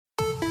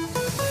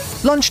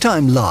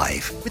Lunchtime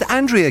Live with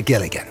Andrea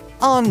Gilligan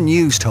on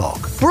News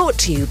Talk. Brought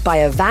to you by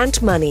Avant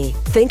Money.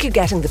 Think you're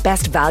getting the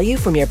best value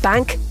from your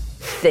bank?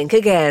 Think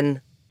again.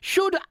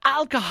 Should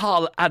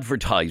alcohol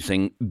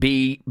advertising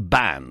be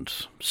banned?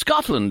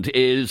 Scotland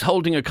is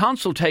holding a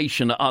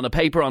consultation on a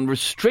paper on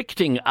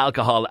restricting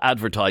alcohol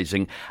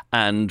advertising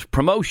and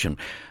promotion.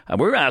 And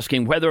we're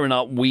asking whether or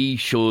not we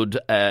should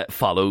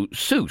follow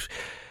suit.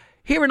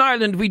 Here in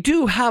Ireland, we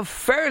do have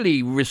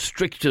fairly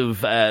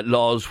restrictive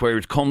laws where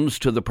it comes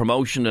to the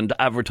promotion and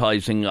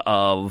advertising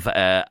of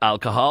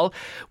alcohol.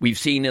 We've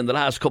seen in the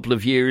last couple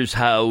of years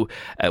how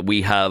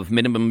we have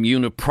minimum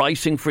unit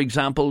pricing, for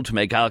example, to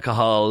make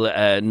alcohol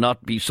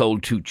not be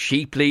sold too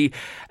cheaply.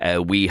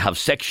 We have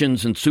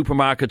sections in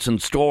supermarkets and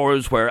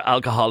stores where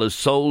alcohol is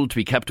sold to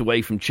be kept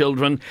away from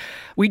children.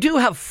 We do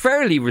have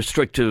fairly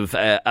restrictive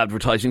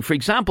advertising. For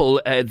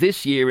example,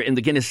 this year in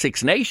the Guinness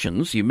Six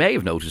Nations, you may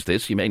have noticed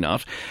this, you may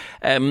not,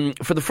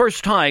 for the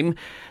first time,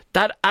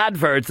 that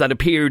advert that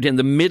appeared in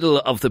the middle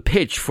of the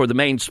pitch for the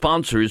main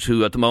sponsors,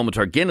 who at the moment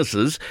are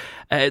Guinnesses,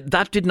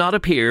 that did not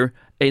appear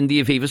in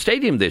the Aviva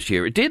Stadium this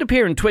year. It did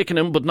appear in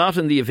Twickenham, but not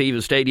in the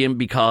Aviva Stadium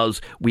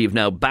because we've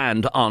now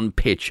banned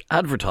on-pitch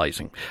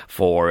advertising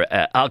for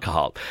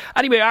alcohol.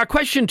 Anyway, our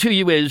question to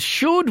you is,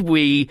 should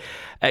we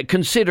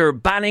consider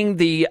banning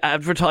the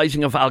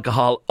advertising of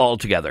alcohol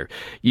altogether?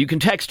 You can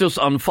text us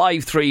on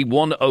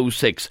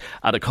 53106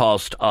 at a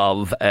cost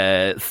of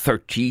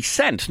 30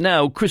 cents.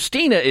 Now,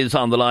 Christina is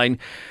on the line.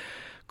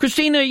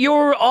 Christina,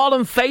 you're all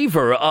in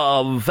favour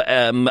of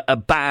a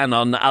ban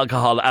on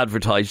alcohol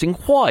advertising.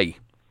 Why?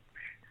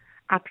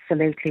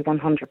 Absolutely,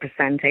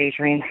 100%,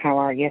 Adrian. How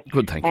are you?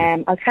 Good, thank you.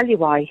 I'll tell you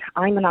why.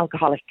 I'm an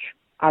alcoholic.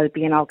 I'll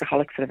be an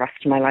alcoholic for the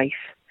rest of my life.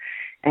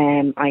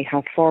 I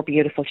have 4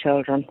 beautiful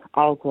children,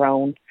 all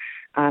grown,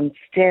 and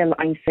still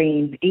I'm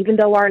seeing, even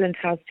though Ireland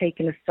has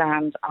taken a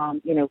stand on,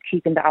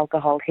 keeping the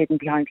alcohol hidden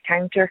behind the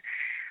counter,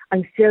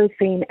 I'm still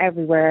seeing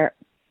everywhere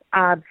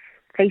ads,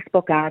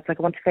 Facebook ads. I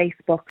go onto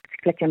Facebook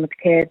to click in with the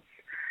kids,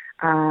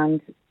 and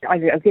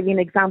I'll give you an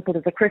example.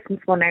 There's a Christmas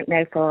one out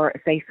now for,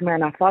 say,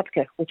 Smirnoff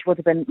vodka, which would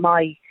have been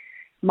my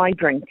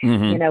drink,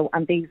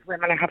 and these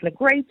women are having a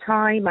great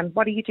time, and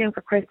what are you doing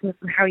for Christmas,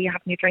 and how are you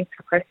having your drinks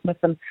for Christmas?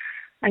 And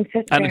I'm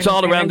sitting there, and it's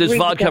all around this really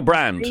vodka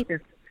brand.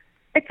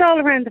 It's all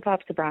around the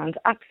vodka brand,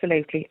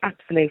 absolutely,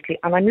 absolutely.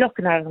 And I'm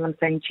looking at it and I'm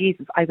saying,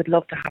 Jesus, I would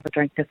love to have a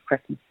drink this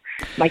Christmas.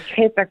 My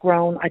kids are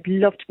grown. I'd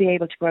love to be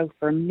able to go out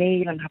for a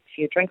meal and have a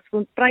few drinks,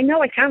 but I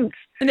know I can't.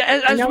 And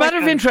as a matter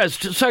of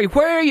interest, sorry,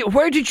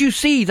 where did you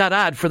see that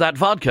ad for that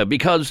vodka?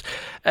 Because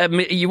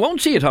you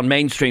won't see it on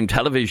mainstream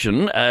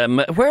television.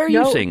 Where are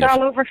you seeing it? It's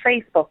all over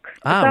Facebook.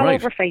 Right.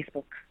 Over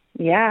Facebook.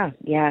 Yeah.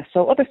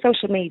 So other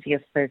social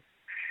medias, there's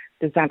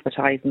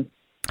advertising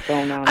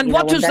going on. And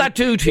what does that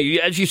do to you?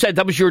 As you said,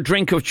 that was your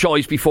drink of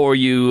choice before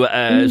you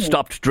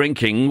stopped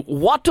drinking.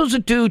 What does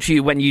it do to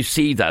you when you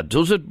see that?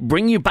 Does it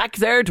bring you back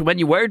there to when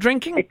you were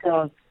drinking? It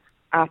does.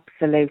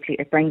 Absolutely.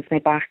 It brings me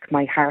back.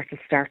 My heart will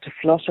start to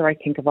flutter. I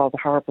think of all the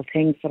horrible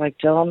things that I've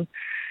done.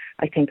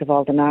 I think of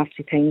all the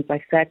nasty things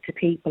I've said to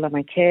people and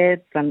my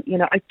kids. And,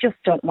 I just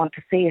don't want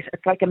to see it.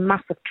 It's like a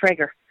massive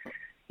trigger.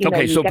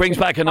 Okay, so it brings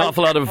back an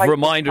awful lot of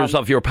reminders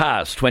of your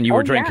past when you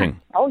were drinking.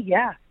 Yeah. Oh,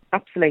 yeah.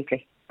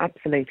 Absolutely.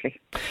 Absolutely.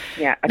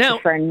 Yeah, I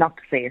prefer not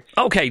to see it.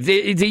 Okay,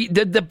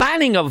 the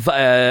banning of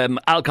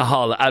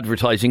alcohol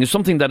advertising is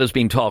something that has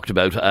been talked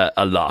about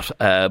a lot.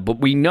 But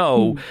we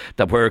know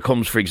that where it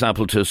comes, for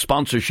example, to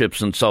sponsorships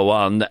and so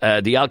on,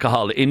 the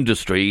alcohol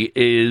industry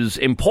is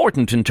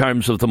important in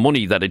terms of the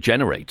money that it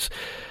generates.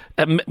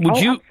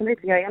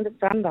 Absolutely, I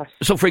understand that.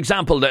 So, for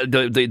example,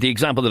 the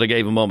example that I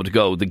gave a moment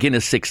ago, the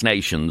Guinness Six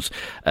Nations,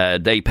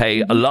 they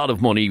pay a lot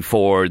of money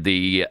for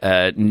the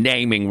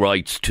naming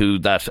rights to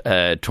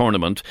that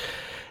tournament.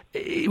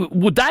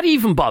 Would that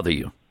even bother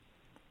you?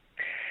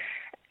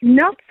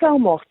 Not so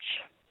much.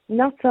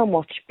 Not so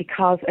much,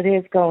 because it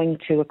is going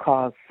to a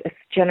cause. It's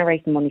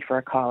generating money for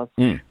a cause.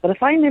 But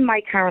if I'm in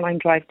my car and I'm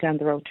driving down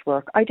the road to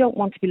work, I don't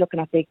want to be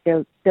looking at big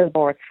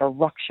billboards for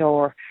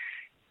Rockshore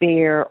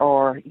beer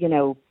or,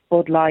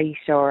 Bud Light,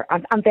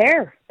 and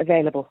they're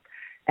available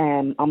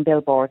on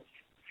billboards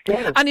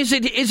still. And is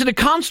it a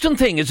constant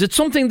thing? Is it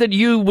something that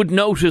you would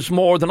notice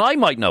more than I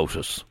might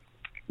notice?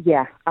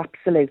 Yeah,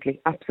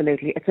 absolutely.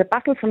 It's a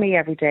battle for me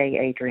every day,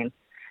 Adrian.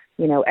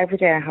 Every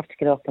day I have to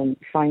get up and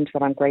find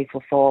what I'm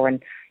grateful for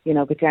and,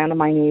 get down on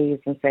my knees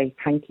and say,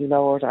 thank you,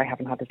 Lord, I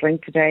haven't had a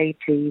drink today.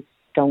 Please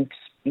don't,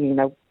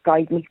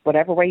 guide me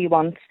whatever way you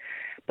want.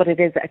 But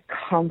it is a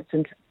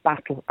constant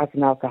battle as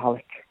an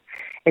alcoholic.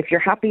 If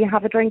you're happy, you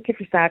have a drink. If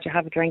you're sad, you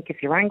have a drink.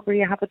 If you're angry,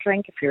 you have a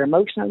drink. If you're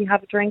emotional, you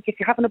have a drink. If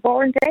you're having a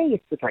boring day,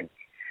 it's a drink.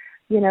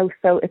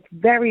 So it's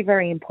very,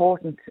 very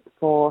important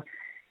for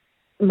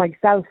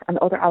myself and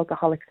other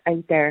alcoholics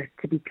out there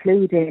to be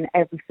clued in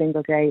every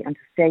single day and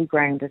to stay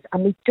grounded.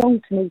 And we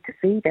don't need to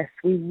see this.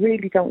 We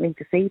really don't need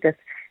to see this.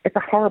 It's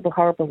a horrible,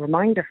 horrible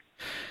reminder.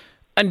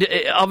 And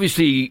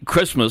obviously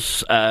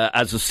Christmas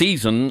as a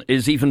season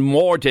is even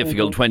more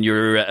difficult when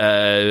you're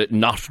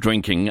not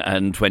drinking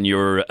and when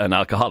you're an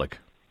alcoholic.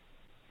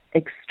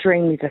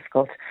 Extremely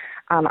difficult.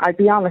 And I'll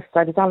be honest,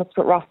 I was honest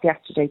with Ross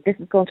yesterday. This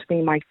is going to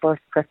be my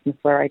first Christmas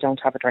where I don't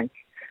have a drink.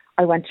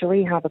 I went to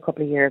rehab a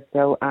couple of years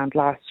ago, and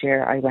last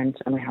year I went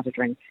and I had a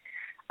drink.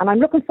 And I'm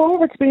looking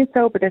forward to being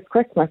sober this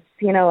Christmas,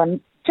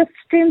 and just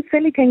doing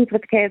silly things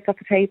with the kids at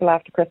the table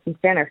after Christmas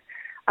dinner.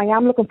 I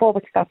am looking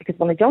forward to that because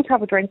when I don't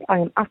have a drink, I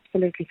am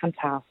absolutely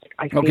fantastic.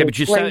 Okay, but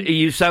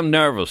you sound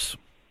nervous.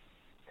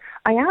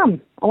 I am.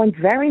 Oh, I'm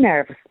very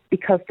nervous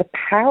because the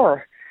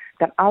power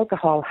that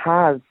alcohol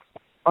has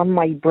on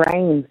my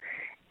brain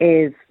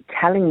is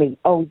telling me,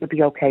 oh, you'll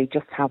be okay,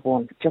 just have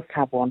one.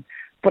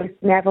 But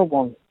it's never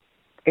one.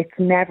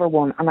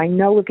 And I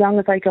know as long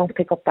as I don't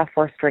pick up that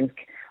first drink,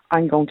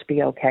 I'm going to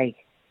be okay.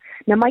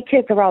 Now, my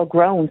kids are all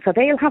grown, so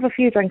they'll have a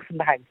few drinks in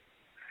the house.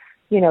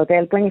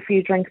 They'll bring a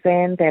few drinks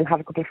in, they'll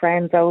have a couple of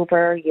friends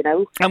over,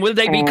 And will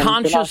they be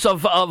conscious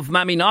of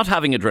Mammy not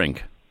having a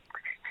drink?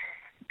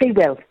 They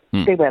will.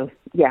 They will,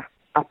 yeah.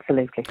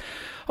 Absolutely.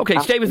 Okay,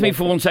 stay with me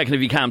for 1 second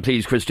if you can,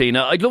 please,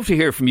 Christina. I'd love to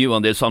hear from you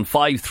on this on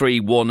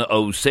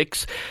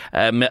 53106.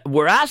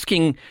 We're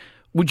asking,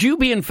 would you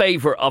be in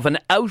favour of an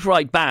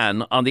outright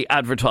ban on the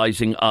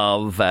advertising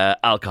of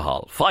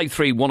alcohol?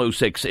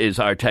 53106 is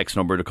our text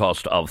number, the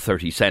cost of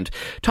 30 cent.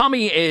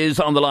 Tommy is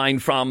on the line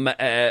from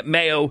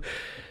Mayo.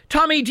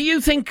 Tommy, do you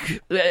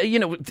think,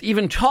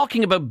 even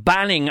talking about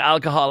banning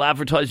alcohol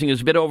advertising is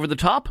a bit over the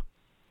top?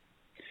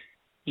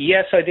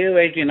 Yes, I do,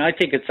 Adrian. I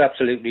think it's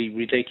absolutely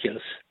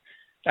ridiculous.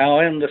 Now,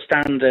 I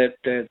understand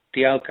that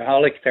the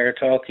alcoholic they're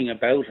talking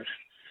about it,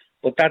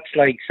 but that's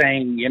like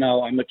saying,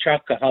 I'm a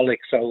chocoholic,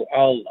 so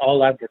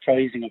all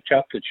advertising of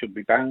chocolate should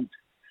be banned.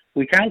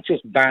 We can't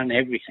just ban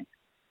everything.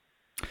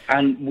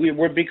 And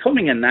we're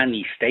becoming a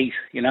nanny state.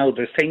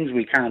 There's things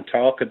we can't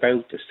talk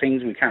about, there's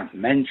things we can't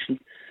mention.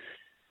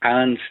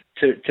 And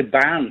to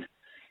ban,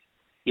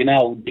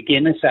 the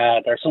Guinness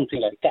ad or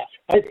something like that,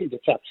 I think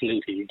it's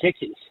absolutely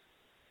ridiculous.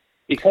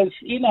 Because,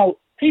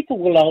 people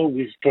will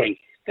always drink.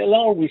 They'll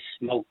always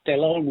smoke.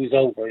 They'll always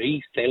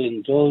overeat. They'll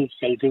indulge.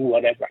 They'll do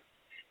whatever.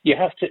 You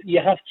have to.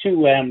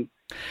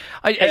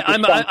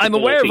 I'm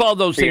aware of all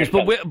those things,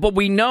 but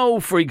we know,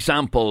 for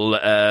example,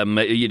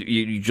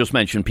 you just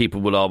mentioned people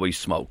will always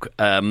smoke.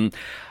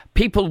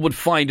 People would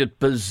find it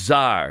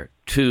bizarre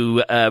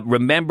to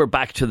remember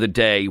back to the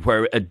day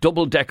where a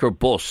double-decker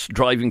bus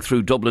driving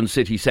through Dublin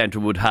city centre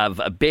would have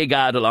a big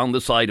ad along the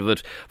side of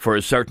it for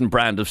a certain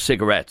brand of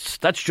cigarettes.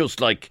 That's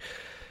just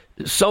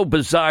so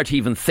bizarre to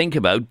even think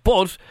about.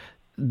 But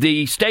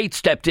the state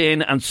stepped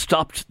in and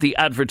stopped the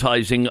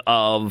advertising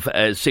of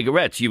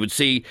cigarettes. You would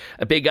see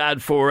a big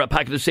ad for a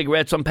packet of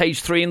cigarettes on page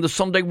 3 in the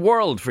Sunday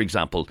World, for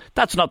example.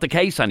 That's not the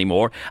case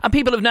anymore. And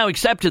people have now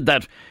accepted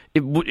that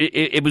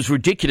it was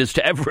ridiculous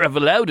to ever have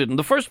allowed it in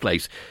the first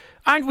place.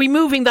 Aren't we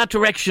moving that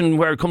direction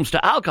where it comes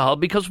to alcohol?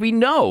 Because we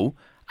know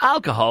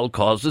alcohol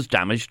causes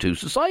damage to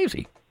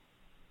society.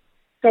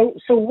 So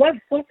what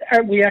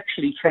are we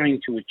actually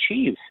trying to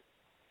achieve?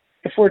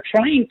 If we're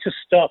trying to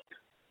stop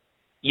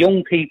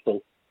young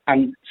people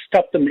and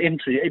stop them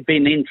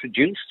being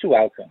introduced to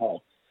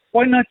alcohol,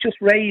 why not just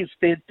raise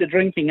the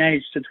drinking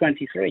age to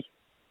 23?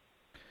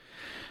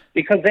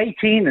 Because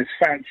 17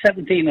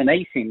 and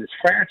 18 is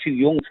far too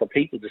young for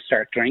people to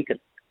start drinking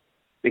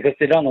because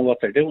they don't know what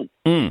they're doing.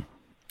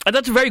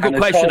 That's a very good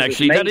question,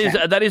 actually.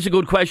 That is a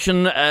good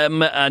question.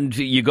 And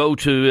you go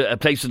to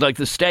places like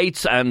the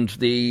States and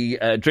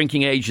the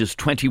drinking age is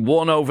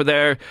 21 over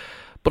there.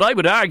 But I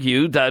would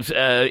argue that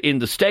in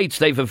the States,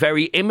 they've a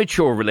very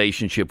immature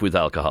relationship with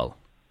alcohol.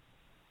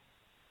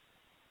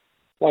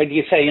 Why do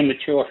you say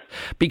immature?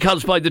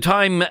 Because by the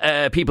time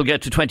people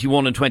get to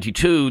 21 and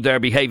 22, they're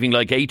behaving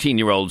like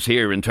 18-year-olds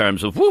here in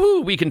terms of,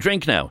 woohoo, we can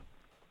drink now.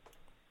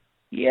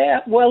 Yeah,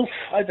 well,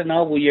 I don't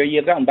know.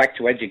 You're going back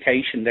to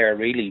education there,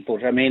 really.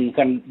 But, I mean,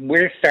 when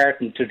we're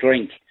starting to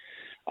drink,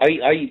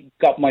 I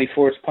got my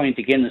first pint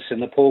of Guinness in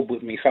the pub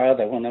with my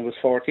father when I was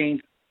 14.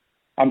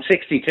 I'm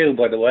 62,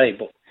 by the way,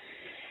 but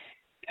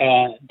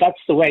that's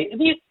the way.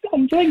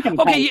 I'm drinking.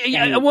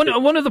 Okay,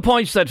 one of the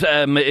points that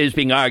is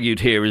being argued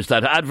here is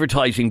that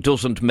advertising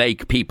doesn't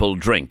make people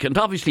drink. And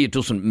obviously it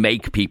doesn't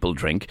make people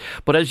drink.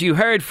 But as you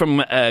heard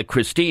from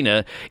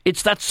Christina,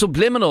 it's that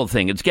subliminal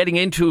thing. It's getting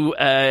into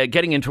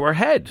our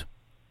head.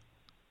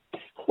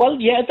 Well,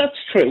 yeah, that's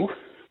true.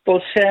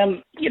 But,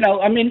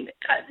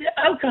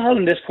 alcohol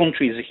in this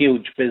country is a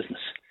huge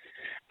business.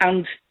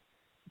 And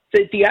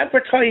the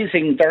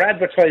advertising, they're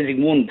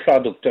advertising one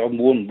product or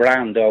one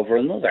brand over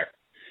another.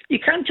 You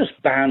can't just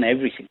ban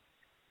everything.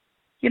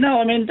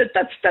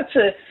 That's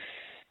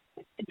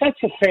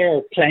a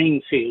fair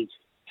playing field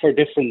for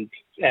different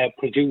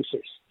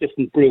producers,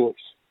 different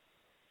brewers.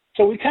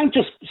 So we can't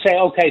just say,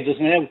 okay, there's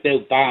an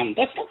out-and-out ban.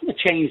 That's not going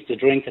to change the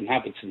drinking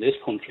habits in this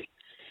country.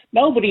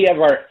 Nobody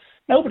ever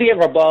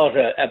bought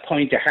a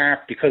pint of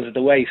Harp because of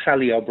the way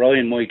Sally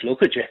O'Brien might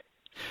look at you.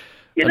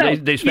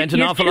 They spent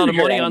an awful lot of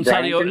money on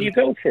Sally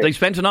O'Brien. They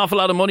spent an awful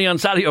lot of money on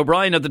Sally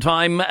O'Brien at the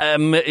time.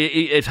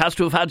 It has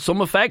to have had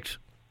some effect.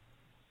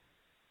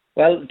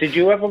 Well, did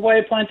you ever buy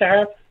a pint of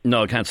Harp?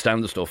 No, I can't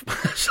stand the stuff.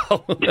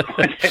 So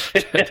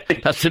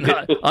that's an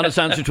honest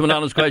answer to an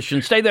honest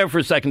question. Stay there for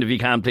a second if you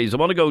can, please. I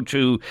want to go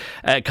to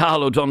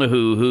Cathal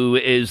O'Donoghue, who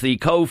is the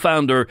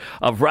co-founder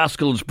of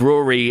Rascals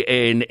Brewery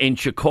in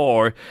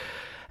Inchicore.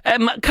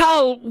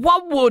 Cathal,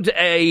 what would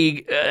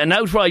an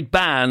outright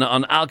ban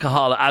on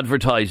alcohol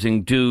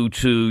advertising do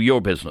to your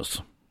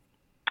business?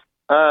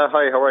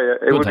 Hi, how are you?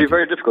 It would be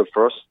very difficult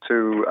for us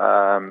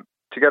to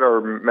get our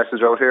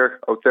message out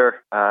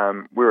there.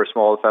 We're a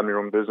small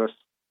family-run business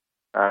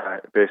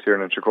based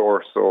here in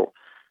Inchicore, so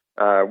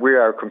we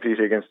are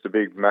competing against the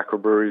big macro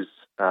breweries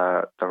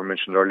that were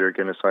mentioned earlier,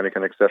 Guinness,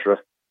 Heineken, etc.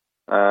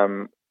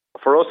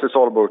 For us, it's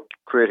all about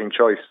creating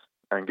choice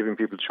and giving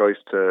people choice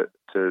to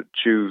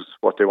choose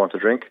what they want to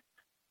drink,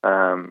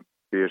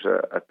 be it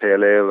a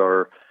pale ale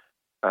or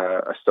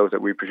a stout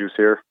that we produce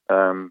here.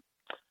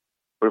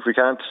 But if we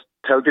can't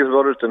tell people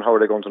about it, then how are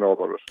they going to know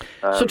about it?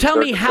 So tell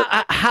me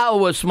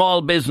how a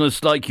small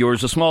business like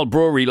yours, a small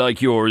brewery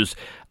like yours,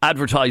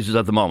 advertises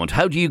at the moment.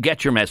 How do you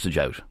get your message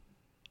out?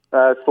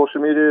 Social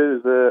media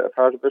is a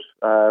part of it.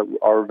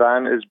 Our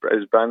van is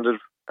branded.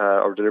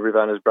 Our delivery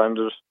van is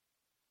branded.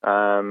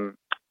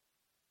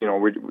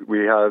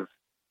 We have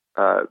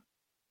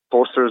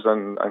posters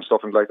and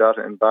stuff like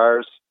that in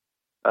bars.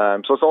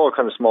 So it's all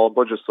kind of small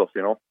budget stuff,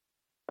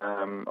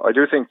 I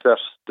do think that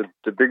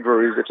the big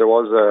breweries, if there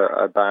was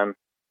a ban,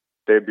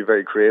 they'd be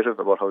very creative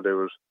about how they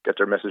would get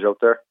their message out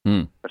there.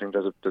 I think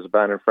there's a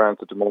ban in France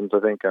at the moment, I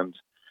think, and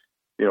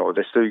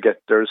they're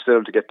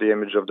still to get the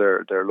image of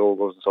their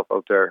logos and stuff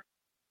out there.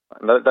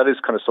 And that is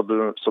kind of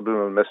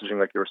subliminal messaging,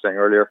 like you were saying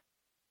earlier.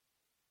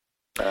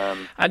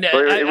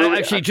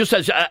 Actually, just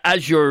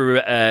as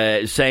you're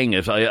saying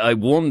it, I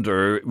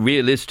wonder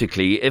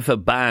realistically if a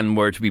ban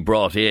were to be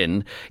brought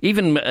in,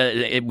 even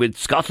with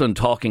Scotland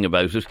talking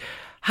about it.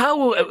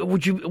 How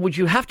would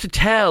you have to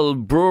tell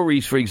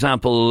breweries, for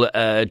example,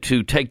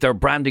 to take their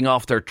branding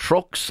off their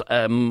trucks?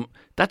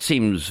 That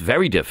seems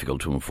very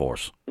difficult to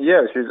enforce.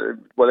 Yeah,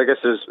 well, I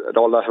guess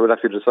all that would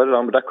have to be decided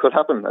on, but that could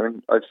happen. I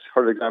mean, I've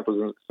heard examples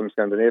in some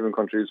Scandinavian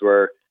countries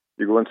where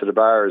you go into the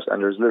bars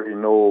and there's literally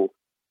no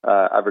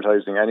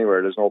advertising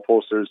anywhere. There's no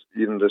posters,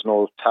 even there's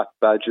no tap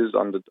badges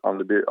on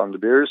the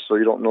beers, so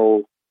you don't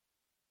know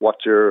what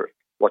you're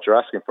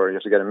asking for. You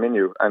have to get a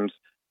menu, and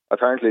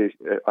apparently,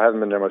 I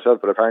haven't been there myself,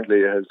 but apparently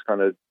it has kind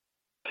of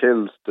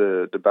killed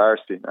the bar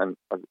scene. And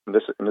in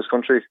this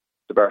country,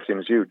 the bar scene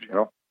is huge,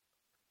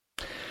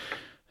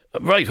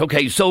 Right,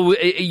 okay. So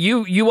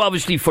you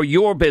obviously, for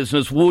your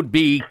business, would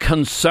be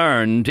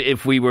concerned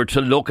if we were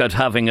to look at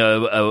having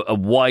a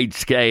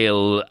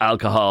wide-scale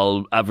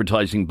alcohol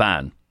advertising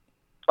ban?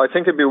 I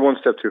think it'd be one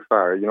step too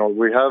far.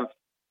 We have,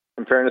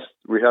 in fairness,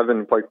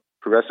 been quite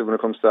progressive when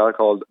it comes to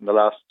alcohol in the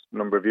last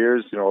number of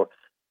years,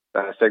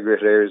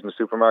 segregated areas in the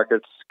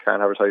supermarkets,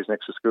 can't advertise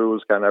next to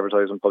schools, can't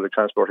advertise on public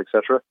transport,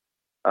 etc.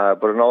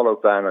 But an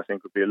all-out ban, I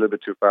think, would be a little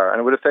bit too far. And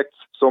it would affect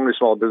so many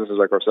small businesses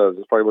like ourselves.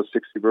 There's probably about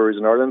 60 breweries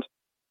in Ireland.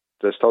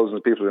 There's thousands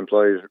of people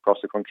employed across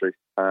the country.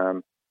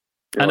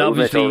 And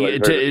obviously,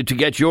 to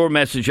get your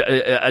message,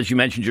 as you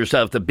mentioned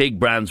yourself, the big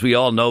brands, we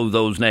all know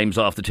those names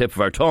off the tip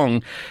of our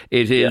tongue.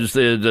 It is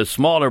the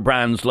smaller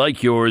brands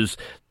like yours,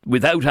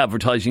 without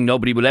advertising,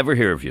 nobody will ever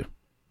hear of you.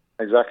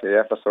 Exactly,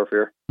 yeah, that's our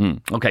fear.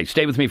 Okay,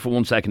 stay with me for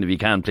 1 second if you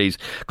can, please.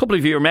 A couple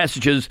of your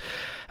messages.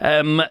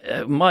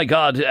 My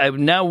God,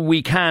 now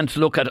we can't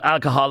look at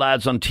alcohol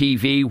ads on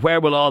TV.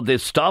 Where will all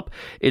this stop?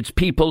 It's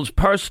people's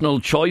personal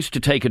choice to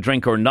take a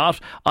drink or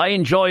not. I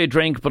enjoy a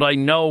drink, but I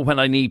know when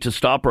I need to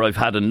stop or I've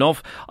had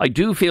enough. I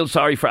do feel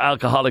sorry for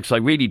alcoholics, I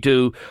really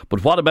do.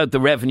 But what about the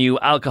revenue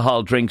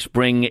alcohol drinks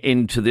bring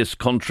into this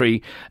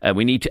country?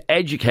 We need to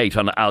educate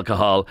on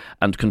alcohol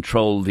and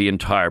control the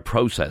entire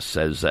process,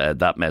 says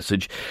that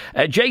message.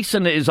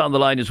 Jason is on the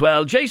line as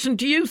well. Jason,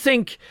 do you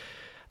think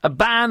a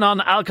ban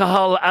on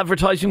alcohol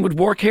advertising would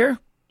work here?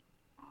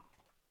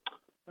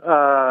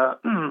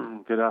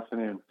 Good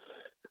afternoon.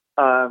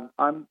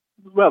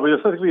 We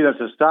effectively have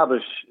to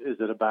establish,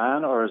 is it a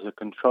ban or is it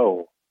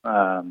control?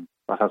 That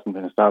hasn't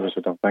been established,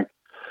 I don't think.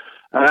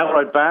 An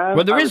outright ban...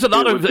 Well, there is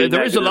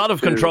a lot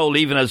of control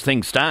even as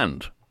things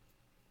stand.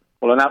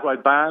 Well, an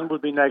outright ban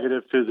would be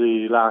negative to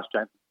the last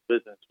gentleman's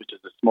business, which is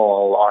a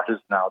small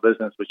artisanal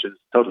business, which is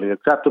totally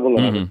acceptable,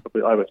 and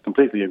I would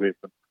completely agree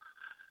with them.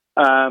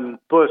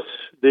 But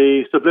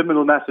the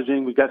subliminal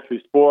messaging we get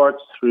through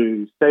sports,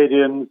 through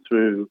stadiums,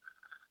 through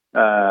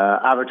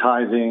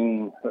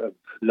advertising,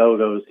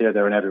 logos here,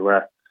 there and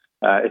everywhere.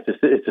 It's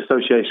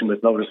association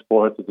with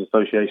motorsports, it's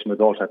association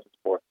with all types of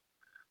sports.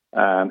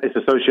 It's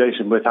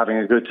association with having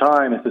a good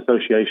time, it's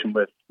association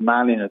with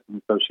manliness,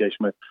 and association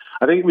with...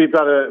 I think we've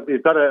got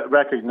to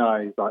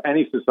recognise, or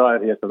any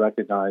society has to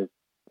recognise,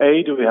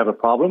 A, do we have a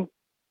problem?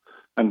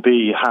 And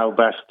B, how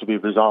best do we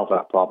resolve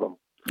that problem?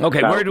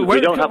 Okay, now, where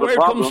it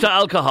comes to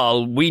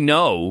alcohol, we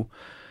know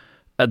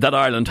that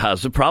Ireland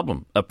has a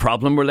problem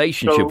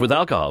relationship with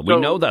alcohol. We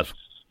know that.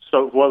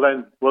 So, well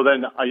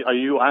then, are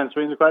you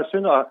answering the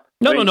question? Or,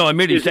 no, I'm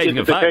merely stating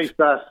a fact.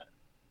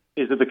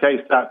 Is it the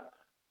case that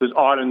does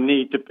Ireland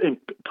need to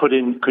put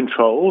in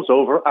controls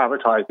over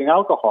advertising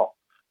alcohol?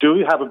 Do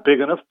we have a big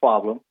enough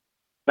problem?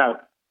 Now,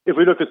 if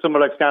we look at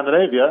somewhere like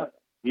Scandinavia,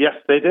 yes,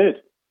 they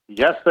did.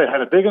 Yes, they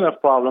had a big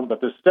enough problem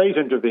that the state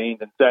intervened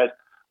and said,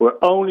 we're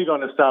only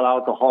going to sell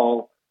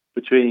alcohol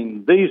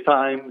between these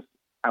times,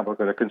 and we're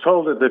going to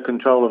control the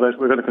control of it.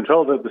 We're going to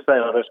control the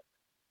sale of it,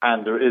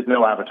 and there is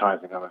no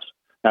advertising of it.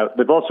 Now,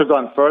 they've also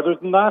gone further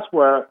than that,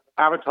 where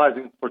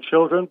advertising for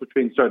children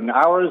between certain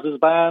hours is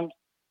banned,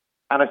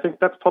 and I think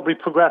that's probably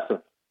progressive,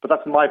 but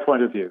that's my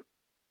point of view.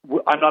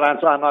 I'm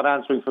not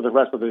answering for the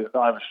rest of the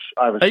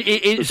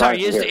Irish.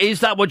 Sorry, is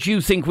that what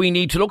you think we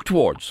need to look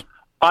towards?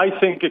 I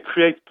think it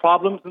creates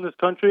problems in this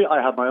country.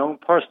 I have my own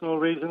personal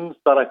reasons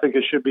that I think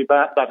it should be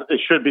that it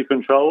should be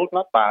controlled,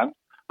 not banned.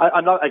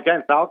 I'm not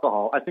against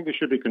alcohol. I think it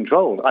should be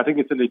controlled. I think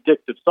it's an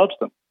addictive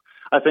substance.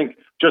 I think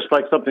just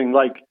like something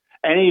like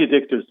any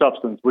addictive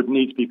substance would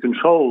need to be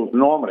controlled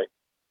normally.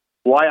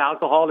 Why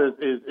alcohol is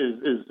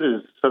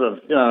sort of,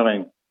 you know what I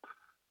mean?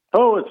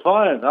 Oh, it's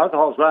fine.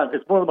 Alcohol's grand.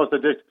 It's one of the most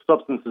addictive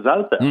substances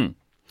out there. Mm.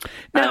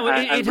 Now,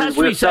 it has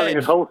to be said. We're selling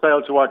it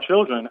wholesale to our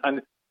children.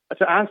 And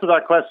to answer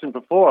that question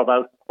before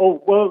about,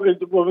 we'll reach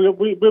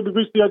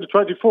the age of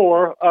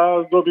 24,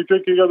 we'll be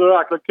drinking other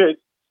like kids.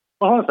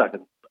 Well, hold on a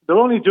second. They're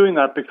only doing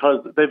that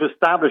because they've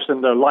established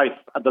in their life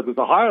that there's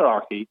a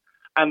hierarchy,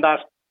 and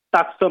that's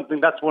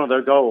one of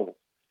their goals.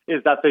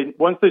 Is that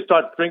once they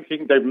start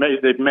drinking, they've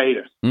made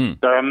it. Mm.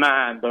 They're a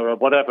man, they're a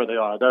whatever they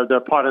are. They're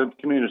part of the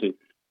community.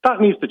 That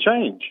needs to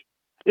change.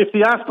 If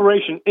the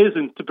aspiration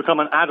isn't to become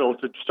an adult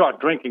to start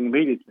drinking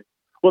immediately,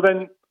 well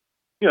then,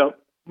 you know,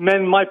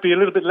 men might be a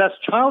little bit less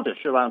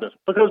childish around it.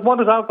 Because what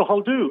does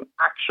alcohol do,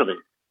 actually?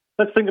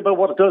 Let's think about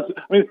what it does.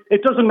 I mean,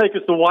 it doesn't make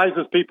us the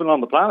wisest people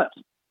on the planet.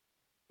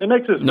 It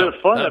makes us a bit of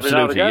fun every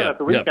now and again at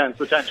the weekends,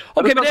 potentially.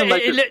 Okay,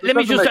 but let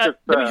me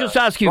just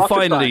ask you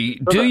finally,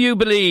 do you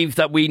believe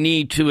that we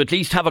need to at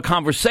least have a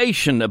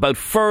conversation about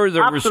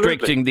further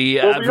restricting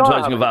the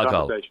advertising of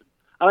alcohol?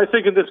 And I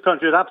think in this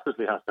country it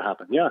absolutely has to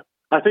happen, yeah.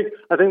 I think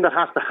that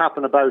has to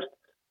happen about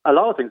a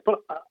lot of things. But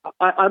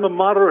I'm a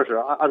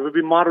moderator. I would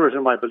be moderate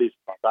in my beliefs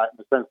about that, in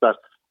the sense that,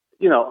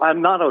 you know,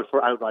 I'm not out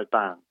for outright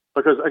ban.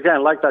 Because,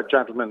 again, like that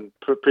gentleman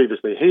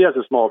previously, he has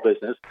a small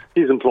business.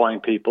 He's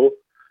employing people.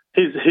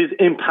 His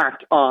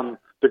impact on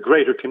the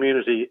greater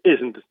community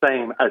isn't the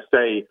same as,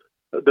 say,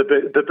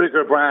 the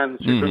bigger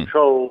brands who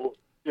control,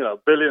 you know,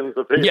 billions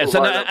of people. Yes,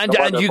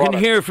 and you can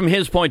hear from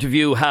his point of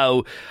view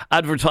how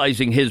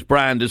advertising his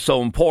brand is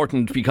so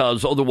important,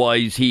 because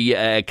otherwise he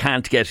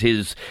can't get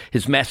his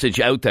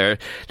message out there.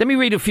 Let me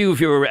read a few of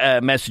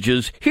your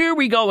messages. Here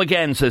we go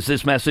again, says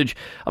this message.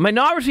 A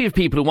minority of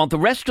people who want the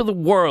rest of the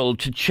world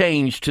to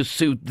change to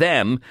suit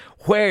them.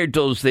 Where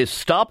does this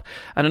stop?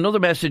 And another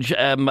message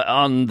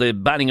on the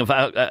banning of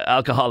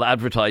alcohol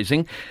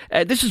advertising.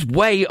 This is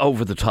way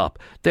over the top.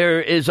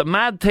 There is a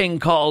mad thing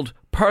called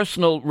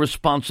personal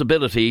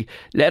responsibility.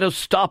 Let us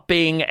stop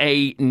being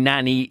a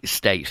nanny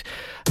state.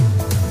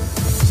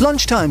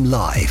 Lunchtime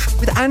Live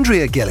with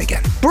Andrea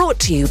Gilligan. Brought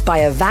to you by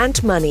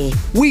Avant Money.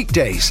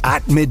 Weekdays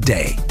at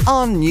midday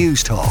on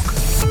News Talk.